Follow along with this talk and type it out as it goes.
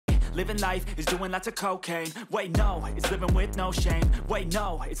Living life is doing lots of cocaine. Wait, no, it's living with no shame. Wait,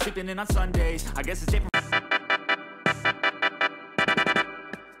 no, it's sleeping in on Sundays. I guess it's different.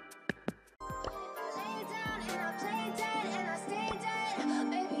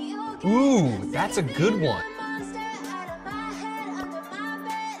 Ooh, that's a good one.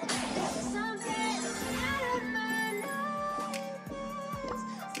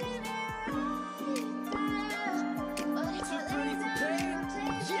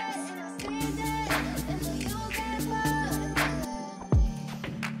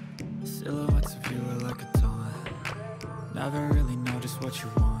 Silhouettes of you are like a taunt. Never really notice what you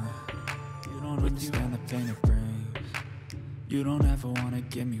want. You don't understand the pain it brings. You don't ever wanna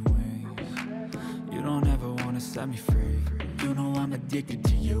give me wings. You don't ever wanna set me free. You know I'm addicted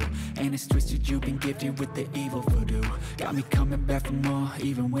to you, and it's twisted. You've been gifted with the evil voodoo. Got me coming back for more,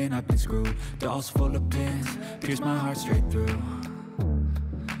 even when I've been screwed. Dolls full of pins, pierce my heart straight through.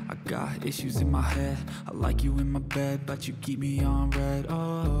 I got issues in my head. I like you in my bed, but you keep me on red.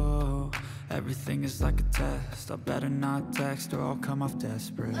 Oh, everything is like a test. I better not text or I'll come off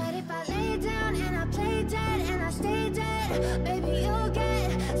desperate. But if I lay down and I play dead and I stay dead, baby, you'll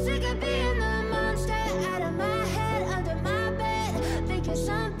get sick of being the monster out of my head, under my bed, thinking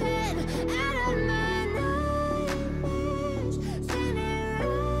something out of my nightmares, standing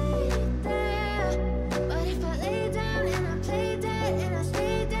right there. But if I lay down and I play dead and I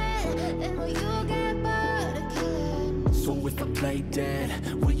stay dead, then will you get bored of killing? So if I play dead,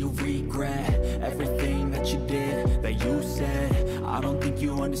 will you regret everything that you did, that you said? I don't think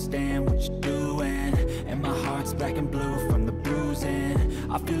you understand what you're doing, and my heart's black and blue from the bruising.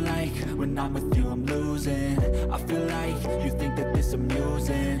 I feel like when I'm with you I'm losing. I feel like you think that this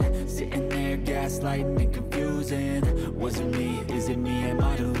amusing, sitting there gaslighting and confusing. Was it me? Is it me? Am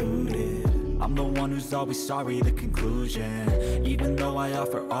I deluded? I'm the one who's always sorry, the conclusion. Even though I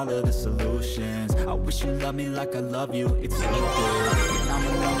offer all of the solutions, I wish you loved me like I love you, it's so good. When I'm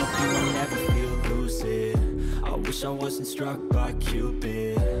alone with you I never feel lucid. I wish I wasn't struck by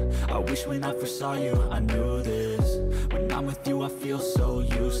Cupid. I wish when I first saw you I knew this. When I'm with you I feel so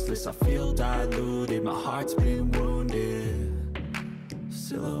useless. I feel diluted, my heart's been wounded.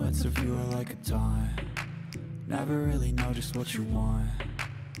 Silhouettes of you are like a taunt. Never really know just what you want.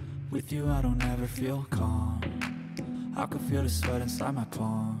 With you I don't ever feel calm. I can feel the sweat inside my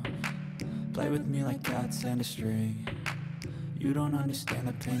palms. Play with me like cats and a string. You don't understand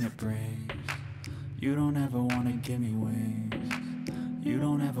the pain it brings. You don't ever wanna give me wings. You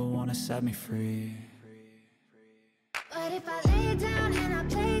don't ever wanna set me free. But if I lay down and I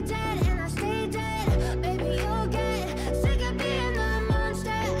play dead and I stay dead, baby, you'll get sick of being the monster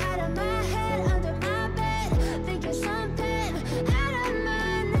out of my head, under my bed, thinking something out of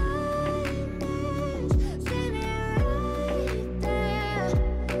my nightmares, standing right there.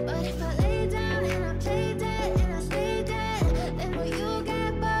 But if I lay down and I play dead and I stay dead, then will you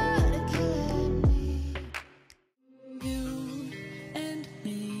get bored of killing me? You and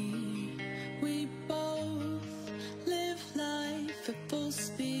me, we both live life at full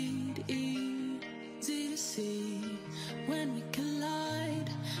speed, easy to see. When we collide,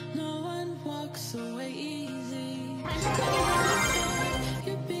 no one walks away easy.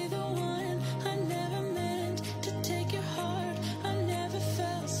 You'd be the one I never meant to take your heart. I never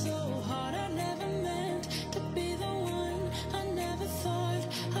felt so hard. I never meant to be the one. I never thought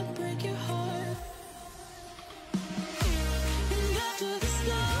I'd break your heart. And after the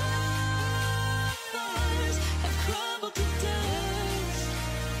stars have crumbled to dust,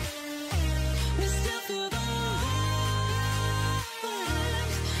 we still feel the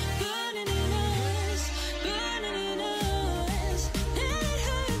flames burning in us, burning in us.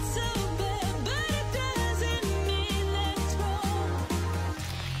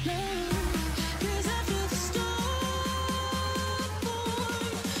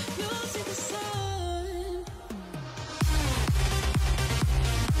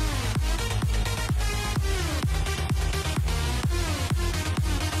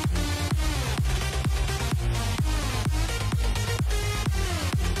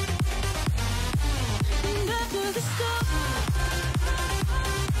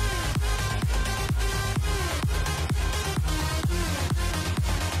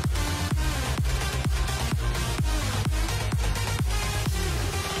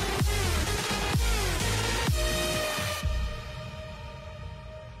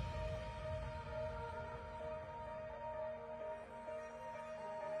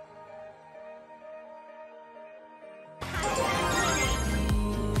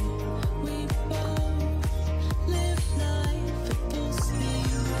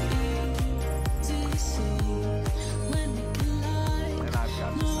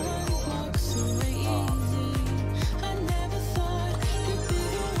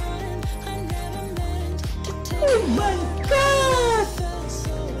 Oh my god!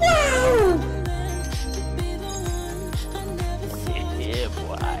 Wow! Yeah,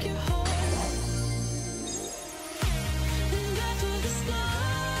 boy.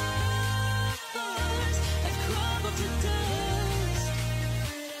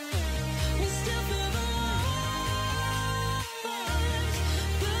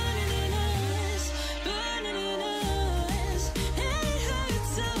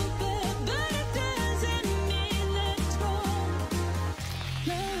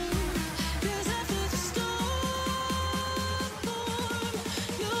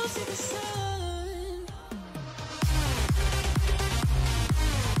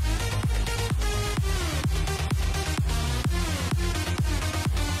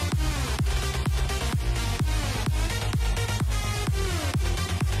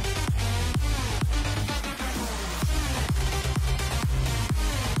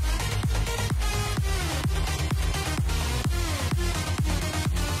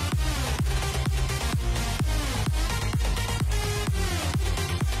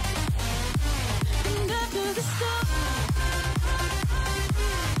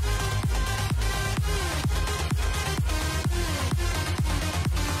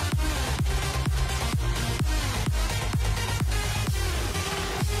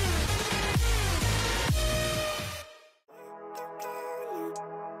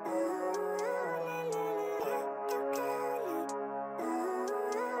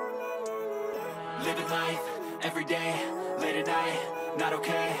 Living life, every day, late at night, not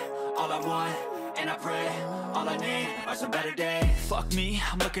okay. All I want, and I pray, all I need are some better days. Fuck me,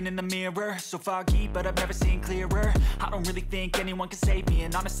 I'm looking in the mirror, so foggy, but I've never seen clearer. I don't really think anyone can save me,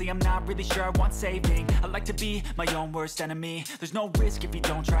 and honestly I'm not really sure I want saving. I like to be my own worst enemy. There's no risk if you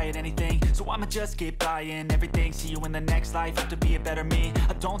don't try at anything, so I'ma just get buying everything. See you in the next life, have to be a better me.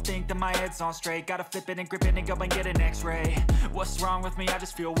 I don't think that my head's on straight, gotta flip it and grip it and go and get an x-ray. What's wrong with me? I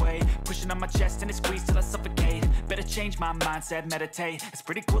just feel weight pushing on my chest and it squeezes till I suffocate. Better change my mindset, meditate. It's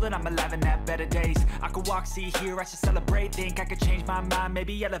pretty cool that I'm alive and have better days. I could walk, see, hear, I should celebrate. Think I could change my mind,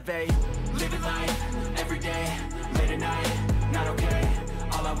 maybe elevate. Living life, every day, late at night, not okay.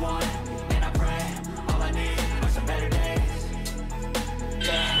 All I want, and I pray, all I need are some better days.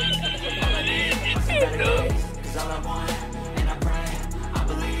 Yeah, all I need are some better days. Cause all I want, and I pray, I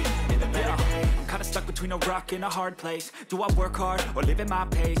believe in the better days. I'm kinda stuck between a rock and a hard place. Do I work hard or live at my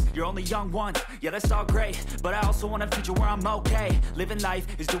pace? You're only young once, yeah that's all great, but I also want a future where I'm okay. Living life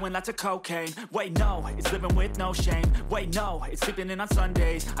is doing lots of cocaine. Wait no, it's living with no shame. Wait no, it's sleeping in on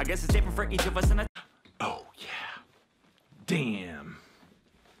Sundays. I guess it's different for each of us and Oh yeah.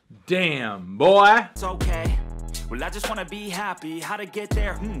 Damn, boy. it's okay. Well I just wanna be happy. How to get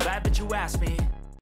there? Glad that you asked me.